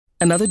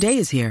Another day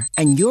is here,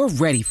 and you're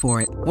ready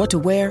for it. What to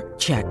wear?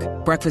 Check.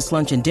 Breakfast,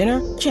 lunch, and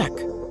dinner? Check.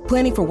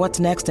 Planning for what's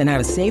next and how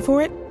to save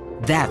for it?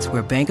 That's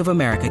where Bank of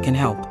America can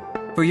help.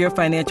 For your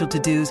financial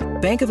to-dos,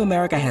 Bank of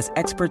America has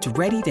experts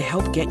ready to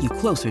help get you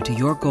closer to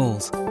your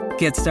goals.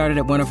 Get started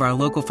at one of our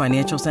local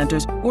financial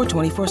centers or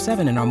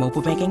 24/7 in our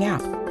mobile banking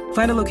app.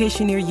 Find a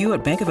location near you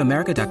at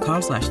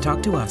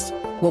bankofamerica.com/talktous.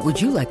 What would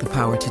you like the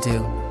power to do?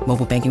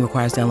 Mobile banking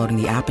requires downloading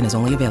the app and is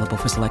only available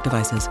for select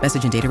devices.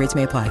 Message and data rates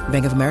may apply.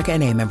 Bank of America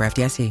N.A., member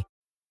FDIC.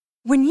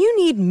 When you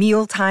need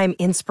mealtime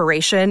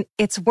inspiration,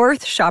 it's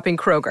worth shopping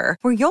Kroger,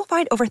 where you'll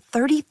find over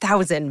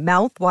 30,000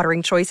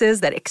 mouth-watering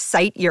choices that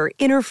excite your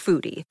inner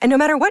foodie. And no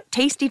matter what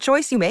tasty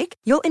choice you make,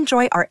 you'll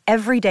enjoy our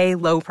everyday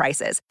low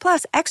prices,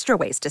 plus extra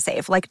ways to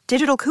save, like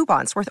digital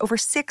coupons worth over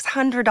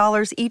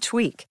 $600 each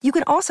week. You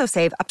can also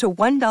save up to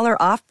 $1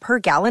 off per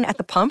gallon at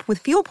the pump with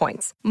fuel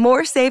points.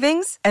 More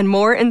savings and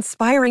more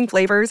inspiring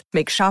flavors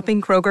make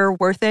shopping Kroger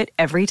worth it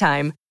every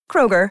time.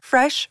 Kroger,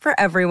 fresh for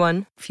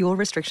everyone. Fuel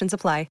restrictions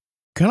apply.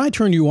 Can I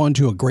turn you on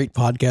to a great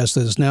podcast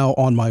that is now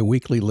on my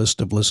weekly list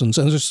of listens?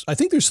 And I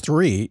think there's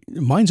 3.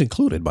 Mine's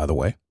included, by the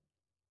way.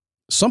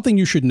 Something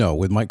You Should Know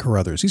with Mike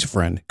Carruthers. He's a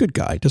friend, good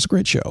guy, does a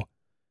great show.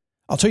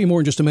 I'll tell you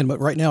more in just a minute,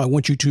 but right now I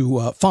want you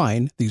to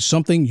find the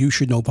Something You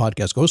Should Know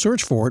podcast. Go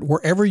search for it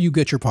wherever you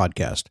get your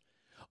podcast.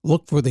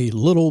 Look for the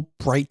little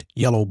bright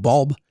yellow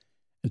bulb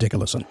and take a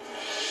listen.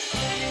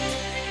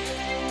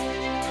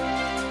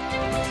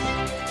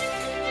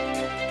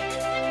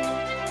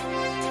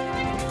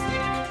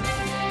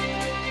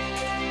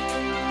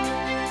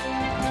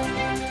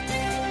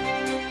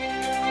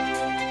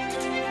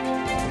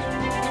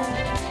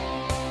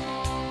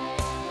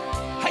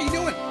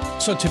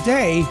 So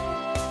today,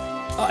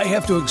 I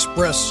have to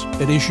express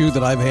an issue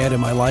that I've had in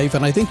my life,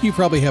 and I think you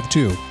probably have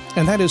too.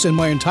 And that is, in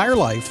my entire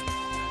life,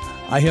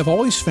 I have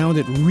always found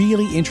it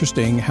really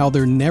interesting how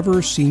there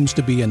never seems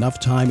to be enough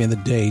time in the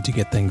day to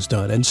get things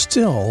done. And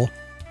still,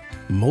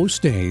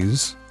 most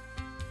days,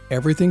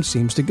 everything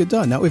seems to get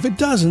done. Now, if it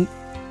doesn't,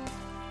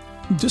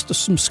 just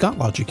some Scott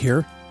logic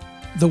here,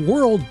 the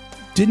world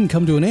didn't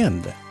come to an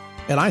end.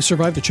 And I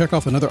survived to check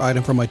off another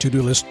item from my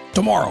to-do list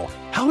tomorrow.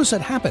 How does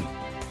that happen?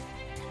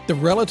 The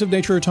relative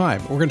nature of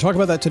time. We're going to talk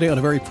about that today on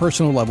a very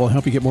personal level,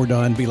 help you get more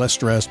done, be less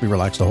stressed, be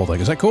relaxed, the whole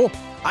thing. Is that cool?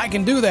 I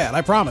can do that,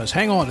 I promise.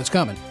 Hang on, it's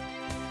coming.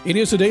 It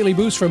is a daily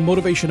boost from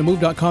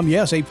motivationtomove.com.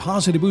 Yes, a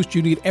positive boost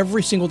you need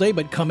every single day,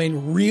 but come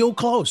in real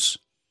close.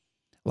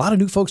 A lot of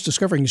new folks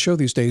discovering the show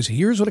these days.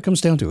 Here's what it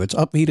comes down to. It's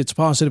upbeat, it's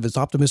positive, it's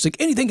optimistic.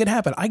 Anything can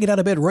happen. I get out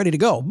of bed ready to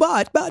go.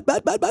 But,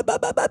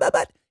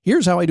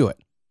 here's how I do it.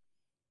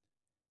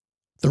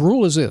 The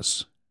rule is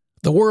this.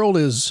 The world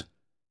is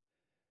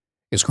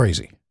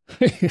crazy.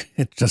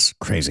 It's just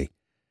crazy.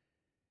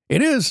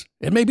 It is.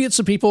 And maybe it's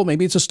the people,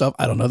 maybe it's the stuff.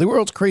 I don't know. The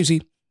world's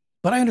crazy,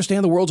 but I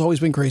understand the world's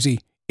always been crazy.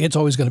 It's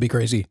always going to be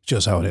crazy.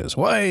 Just how it is.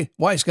 Why,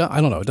 Scott? I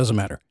don't know. It doesn't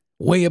matter.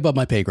 Way above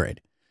my pay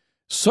grade.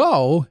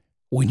 So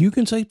when you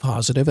can say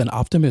positive and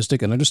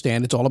optimistic and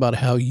understand it's all about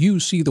how you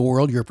see the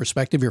world, your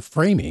perspective, your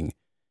framing,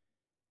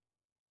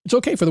 it's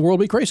okay for the world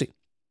to be crazy.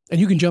 And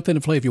you can jump in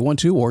and play if you want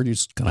to, or you're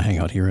just going to hang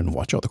out here and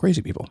watch all the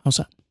crazy people. How's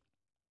that?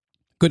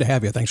 Good to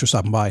have you. Thanks for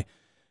stopping by.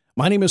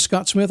 My name is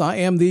Scott Smith. I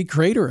am the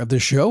creator of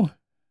this show,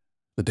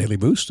 the Daily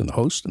Boost, and the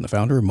host and the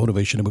founder of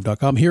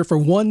motivationtomove.com, here for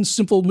one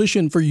simple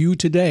mission for you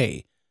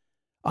today.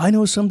 I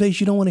know some days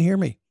you don't want to hear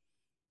me.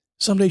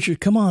 Some days you're,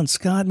 come on,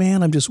 Scott,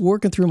 man, I'm just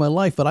working through my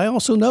life. But I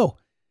also know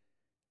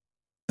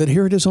that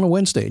here it is on a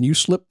Wednesday, and you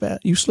slipped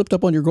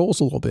up on your goals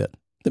a little bit.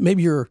 That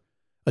maybe you're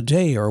a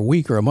day or a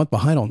week or a month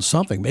behind on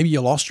something. Maybe you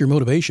lost your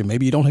motivation.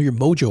 Maybe you don't have your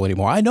mojo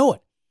anymore. I know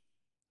it.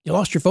 You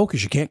lost your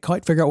focus. You can't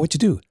quite figure out what to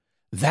do.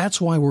 That's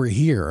why we're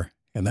here.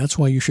 And that's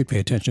why you should pay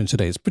attention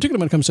today,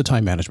 particularly when it comes to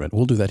time management.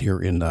 We'll do that here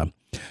in,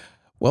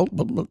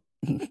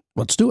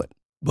 let's do it.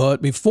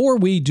 But before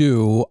we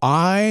do,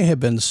 I have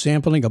been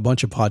sampling a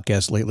bunch of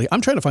podcasts lately. I'm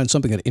trying to find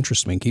something that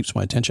interests me and keeps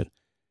my attention.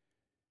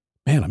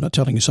 Man, I'm not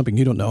telling you something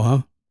you don't know,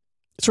 huh?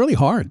 It's really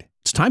hard.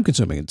 It's time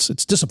consuming. It's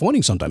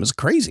disappointing sometimes. It's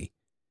crazy.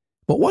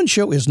 But one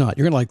show is not.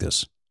 You're going to like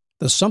this.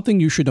 The Something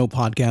You Should Know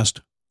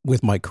podcast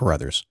with Mike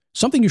Carruthers.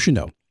 Something you should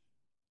know.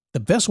 The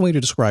best way to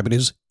describe it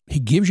is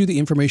he gives you the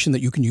information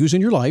that you can use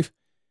in your life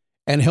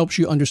and helps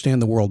you understand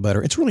the world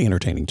better. It's really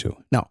entertaining too.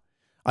 Now,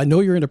 I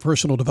know you're into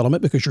personal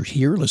development because you're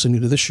here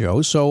listening to this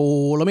show. So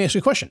let me ask you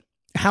a question.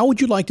 How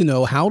would you like to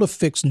know how to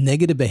fix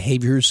negative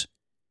behaviors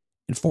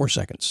in 4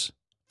 seconds?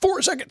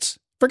 4 seconds.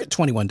 Forget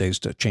 21 days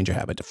to change a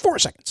habit. 4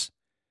 seconds.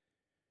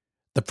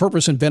 The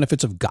purpose and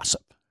benefits of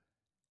gossip.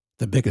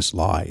 The biggest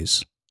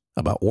lies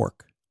about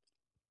work.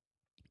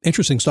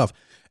 Interesting stuff.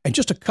 And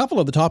just a couple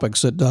of the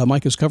topics that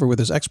Mike has covered with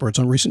his experts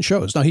on recent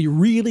shows. Now, he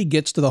really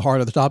gets to the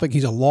heart of the topic.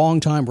 He's a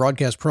longtime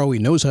broadcast pro. He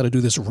knows how to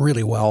do this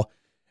really well,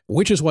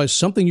 which is why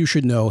Something You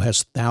Should Know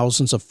has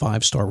thousands of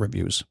 5-star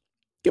reviews.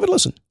 Give it a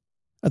listen.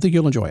 I think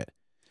you'll enjoy it.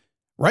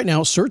 Right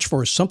now, search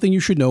for Something You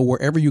Should Know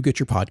wherever you get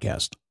your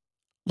podcast.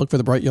 Look for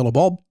the bright yellow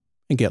bulb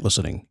and get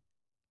listening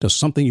to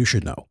Something You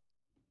Should Know.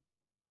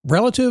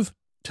 Relative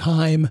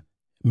time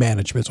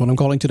management is what I'm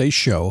calling today's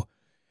show.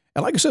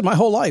 And like I said, my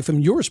whole life,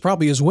 and yours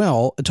probably as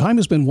well, time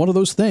has been one of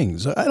those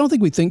things. I don't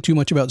think we think too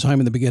much about time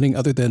in the beginning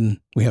other than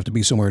we have to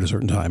be somewhere at a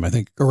certain time. I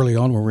think early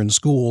on when we're in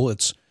school,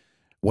 it's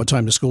what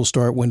time does school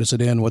start, when does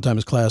it end, what time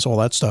is class, all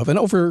that stuff. And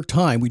over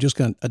time, we just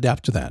can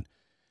adapt to that.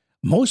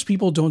 Most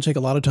people don't take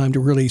a lot of time to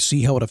really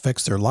see how it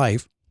affects their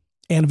life.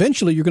 And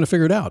eventually you're going to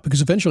figure it out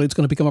because eventually it's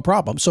going to become a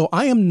problem. So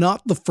I am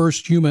not the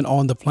first human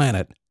on the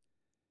planet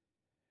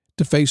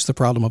to face the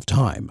problem of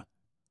time.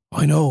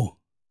 I know.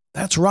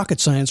 That's rocket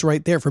science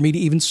right there for me to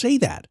even say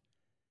that.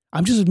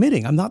 I'm just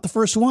admitting I'm not the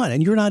first one,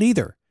 and you're not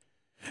either.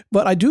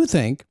 But I do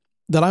think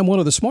that I'm one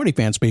of the Smarty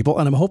Pants people,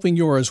 and I'm hoping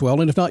you're as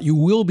well. And if not, you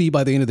will be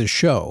by the end of this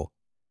show.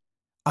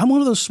 I'm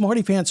one of those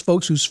Smarty Pants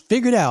folks who's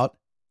figured out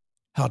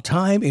how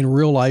time in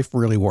real life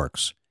really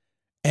works.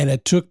 And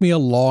it took me a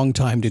long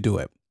time to do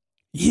it.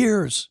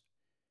 Years.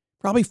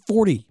 Probably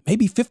 40,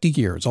 maybe 50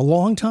 years. A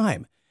long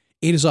time.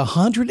 It is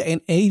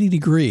 180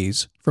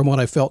 degrees from what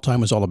I felt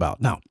time was all about.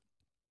 Now,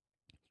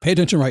 pay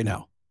attention right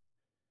now.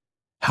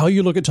 How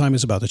you look at time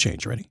is about to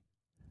change. Ready?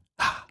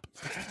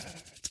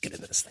 Let's get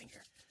into this thing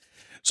here.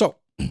 So,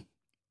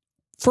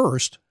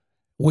 first,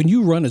 when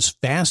you run as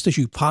fast as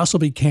you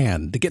possibly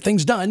can to get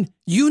things done,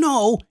 you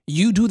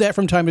do that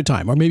from time to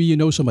time. Or maybe you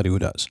know somebody who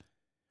does.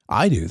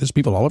 I do. There's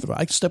people all over.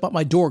 I step out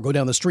my door, go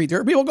down the street. There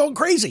are people going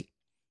crazy.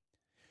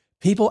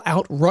 People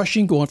out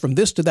rushing, going from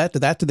this to that to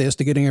that to this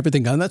to getting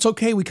everything done. That's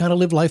okay. We kind of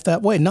live life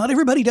that way. Not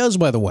everybody does,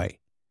 by the way.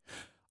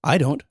 I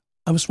don't.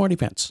 I'm a smarty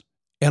pants.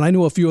 And I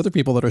know a few other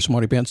people that are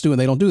smarty pants too, and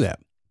they don't do that.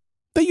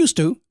 They used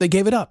to. They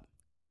gave it up.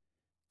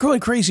 Going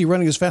crazy,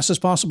 running as fast as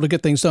possible to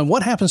get things done.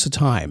 What happens to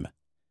time?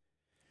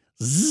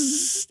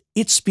 Zzz,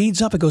 it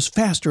speeds up. It goes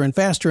faster and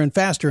faster and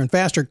faster and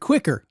faster,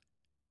 quicker.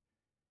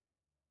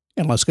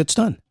 And less gets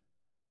done.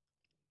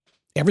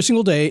 Every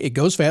single day, it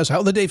goes fast.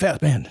 How the day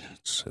fast? Man,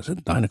 is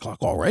it 9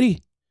 o'clock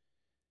already?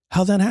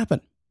 How'd that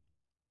happen?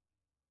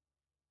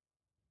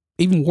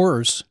 Even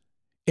worse,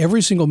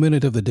 every single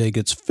minute of the day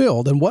gets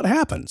filled, and what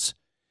happens?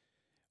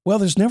 Well,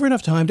 there's never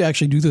enough time to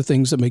actually do the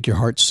things that make your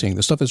heart sing,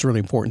 the stuff that's really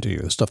important to you,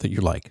 the stuff that you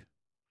like,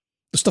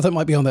 the stuff that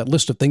might be on that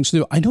list of things to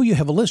do. I know you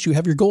have a list. You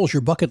have your goals,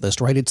 your bucket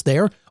list, right? It's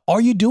there.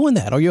 Are you doing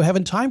that? Are you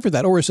having time for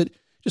that? Or is it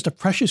just a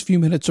precious few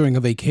minutes during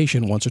a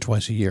vacation once or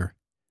twice a year?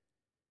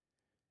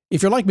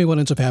 If you're like me, what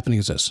ends up happening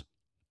is this.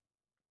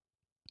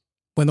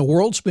 When the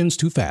world spins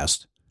too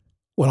fast,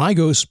 when I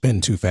go spin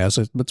too fast,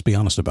 let's be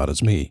honest about it,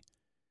 it's me.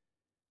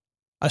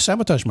 I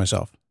sabotage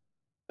myself.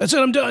 That's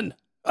it, I'm done.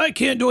 I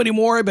can't do any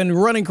more. I've been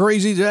running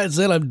crazy. That's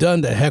it, I'm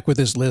done. To heck with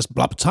this list.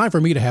 Blah, time for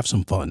me to have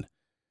some fun.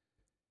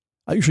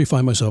 I usually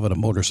find myself at a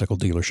motorcycle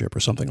dealership or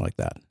something like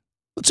that.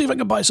 Let's see if I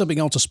can buy something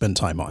else to spend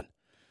time on.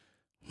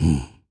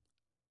 You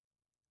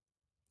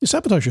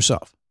sabotage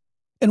yourself.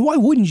 And why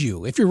wouldn't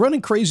you? If you're running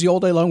crazy all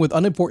day long with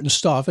unimportant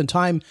stuff and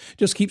time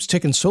just keeps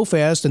ticking so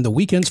fast and the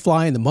weekends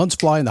fly and the months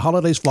fly and the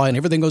holidays fly and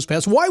everything goes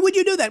fast, why would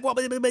you do that? Well,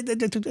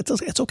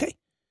 it's okay.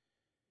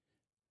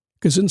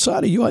 Because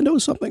inside of you, I know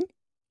something.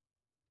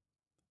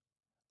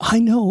 I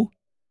know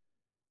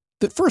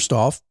that first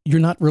off, you're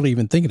not really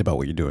even thinking about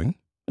what you're doing.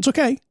 It's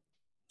okay.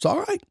 It's all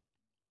right.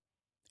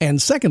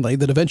 And secondly,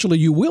 that eventually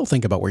you will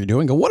think about what you're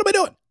doing. Go, what am I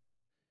doing?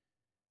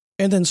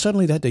 And then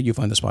suddenly that day you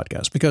find this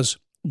podcast because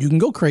you can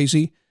go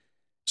crazy,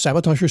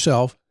 sabotage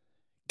yourself,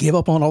 give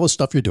up on all the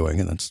stuff you're doing,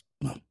 and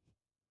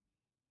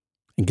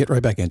get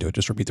right back into it.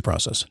 Just repeat the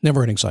process.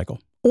 Never-ending cycle.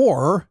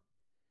 Or,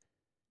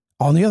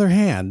 on the other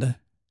hand,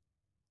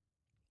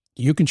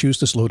 you can choose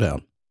to slow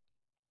down.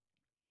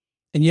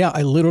 And yeah,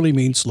 I literally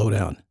mean slow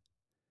down.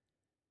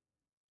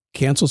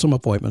 Cancel some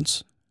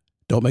appointments.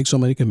 Don't make so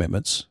many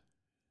commitments.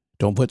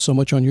 Don't put so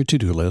much on your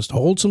to-do list.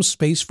 Hold some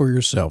space for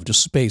yourself.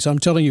 Just space. I'm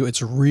telling you,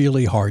 it's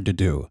really hard to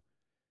do.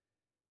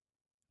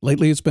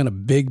 Lately, it's been a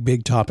big,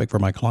 big topic for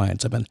my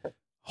clients. I've been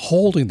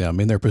holding them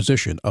in their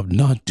position of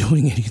not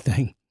doing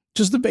anything.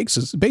 Just the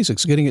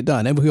basics, getting it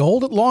done. And if we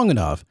hold it long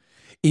enough,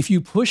 if you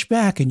push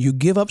back and you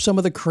give up some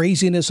of the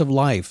craziness of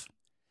life,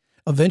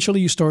 eventually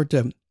you start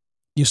to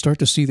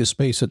see the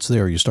space that's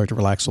there. You start to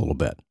relax a little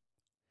bit.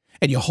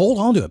 And you hold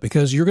on to it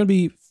because you're going to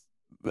be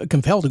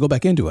compelled to go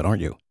back into it,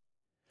 aren't you?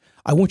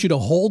 I want you to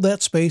hold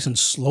that space and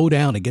slow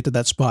down and get to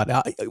that spot.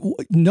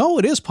 No,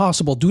 it is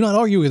possible. Do not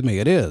argue with me.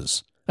 It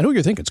is. I know what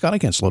you're thinking. Scott, I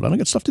can't slow down. I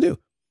got stuff to do.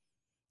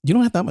 You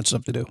don't have that much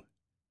stuff to do.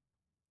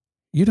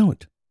 You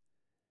don't.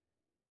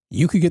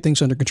 You could get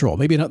things under control.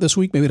 Maybe not this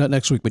week, maybe not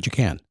next week, but you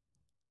can.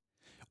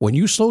 When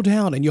you slow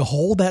down and you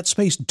hold that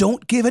space,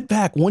 don't give it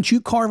back. Once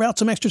you carve out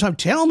some extra time,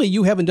 tell me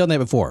you haven't done that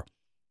before.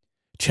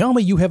 Tell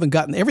me you haven't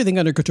gotten everything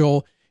under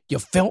control. You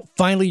felt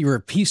finally you were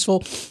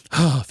peaceful.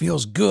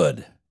 Feels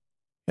good.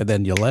 And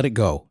then you let it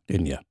go,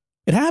 didn't you?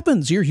 It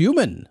happens. You're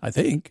human, I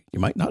think. You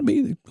might not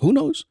be. Who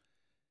knows?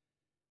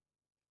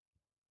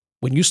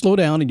 When you slow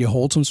down and you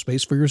hold some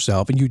space for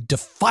yourself and you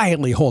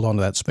defiantly hold on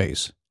to that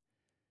space,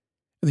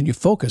 and then you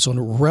focus on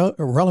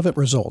relevant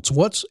results.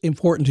 What's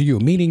important to you?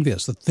 Meaning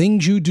this, the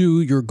things you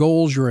do, your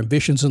goals, your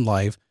ambitions in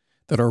life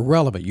that are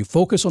relevant. You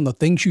focus on the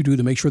things you do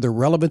to make sure they're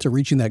relevant to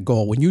reaching that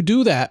goal. When you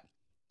do that,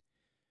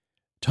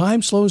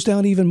 time slows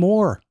down even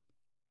more.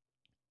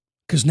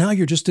 because now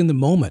you're just in the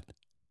moment.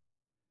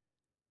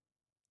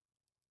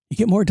 You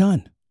get more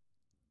done.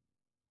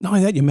 Not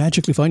only that, you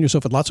magically find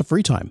yourself with lots of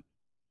free time.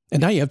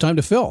 And now you have time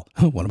to fill.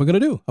 What am I going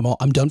to do?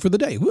 I'm done for the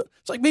day.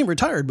 It's like being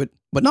retired,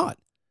 but not.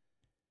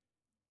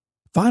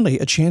 Finally,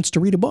 a chance to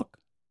read a book,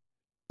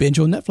 binge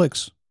on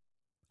Netflix,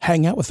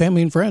 hang out with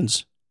family and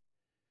friends.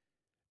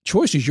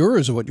 Choice is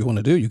yours of what you want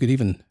to do. You could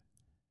even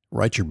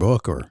write your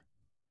book or,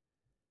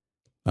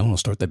 I don't know,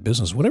 start that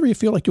business, whatever you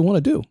feel like you want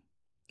to do.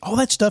 All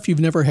that stuff you've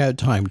never had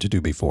time to do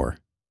before.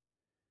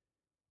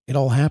 It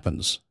all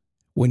happens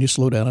when you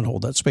slow down and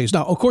hold that space.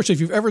 Now, of course,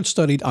 if you've ever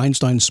studied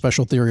Einstein's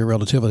special theory of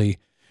relativity,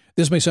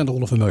 this may sound a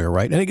little familiar,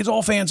 right? And it gets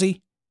all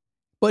fancy.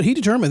 But he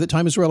determined that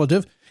time is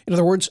relative. In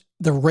other words,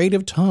 the rate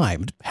of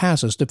time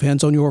passes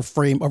depends on your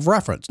frame of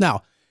reference.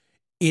 Now,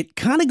 it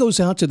kind of goes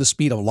out to the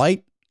speed of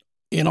light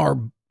in our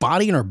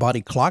body and our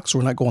body clock, so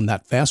we're not going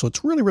that fast. So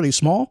it's really, really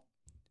small.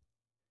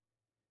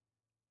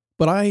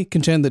 But I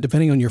contend that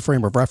depending on your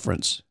frame of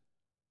reference,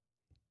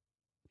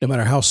 no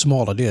matter how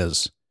small it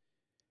is,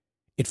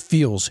 it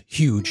feels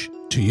huge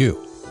to you.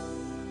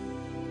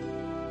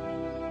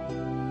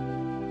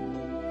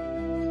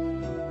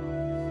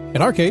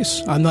 In our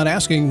case, I'm not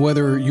asking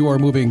whether you are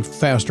moving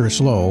fast or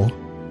slow.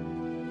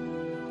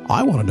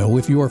 I want to know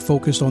if you are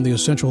focused on the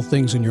essential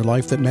things in your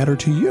life that matter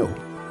to you.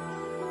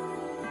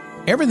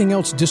 Everything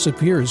else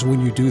disappears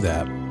when you do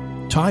that.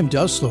 Time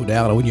does slow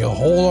down, and when you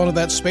hold on to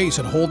that space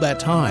and hold that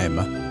time,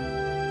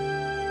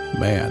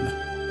 man,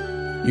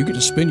 you get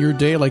to spend your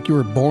day like you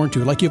were born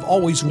to, like you've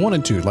always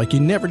wanted to, like you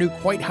never knew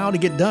quite how to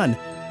get done.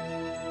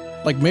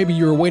 Like maybe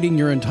you were waiting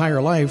your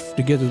entire life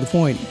to get to the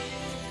point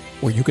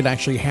where you could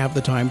actually have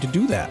the time to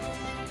do that.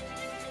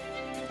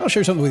 I'll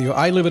share something with you.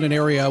 I live in an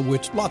area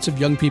with lots of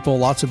young people,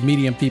 lots of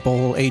medium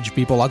people, aged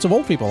people, lots of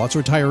old people, lots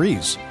of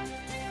retirees.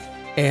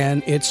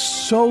 And it's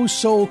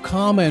so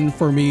common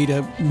for me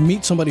to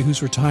meet somebody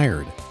who's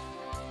retired.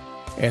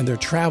 And they're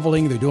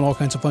traveling, they're doing all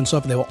kinds of fun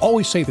stuff, and they will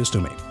always say this to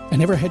me. I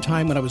never had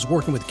time when I was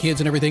working with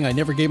kids and everything. I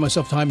never gave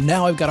myself time.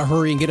 Now I've got to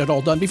hurry and get it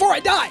all done before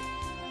I die.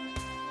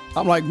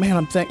 I'm like, man,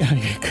 I'm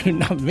thinking,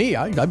 not me.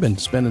 I've been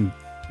spending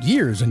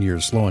years and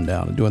years slowing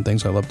down and doing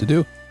things I love to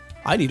do.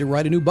 I need to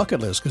write a new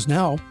bucket list because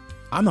now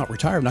I'm not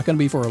retired. I'm not going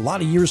to be for a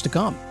lot of years to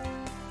come.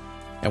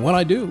 And when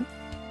I do,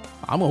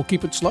 I'm going to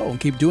keep it slow and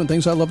keep doing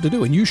things I love to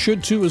do. And you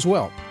should too as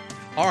well.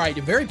 All right,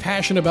 I'm very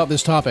passionate about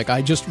this topic.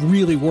 I just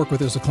really work with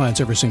this with clients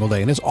every single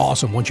day. And it's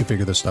awesome once you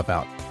figure this stuff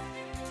out.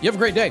 You have a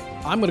great day.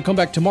 I'm going to come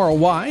back tomorrow.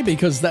 Why?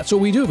 Because that's what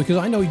we do. Because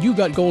I know you've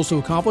got goals to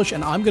accomplish,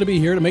 and I'm going to be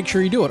here to make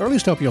sure you do it, or at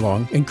least help you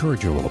along,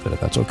 encourage you a little bit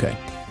if that's okay.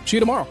 See you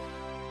tomorrow.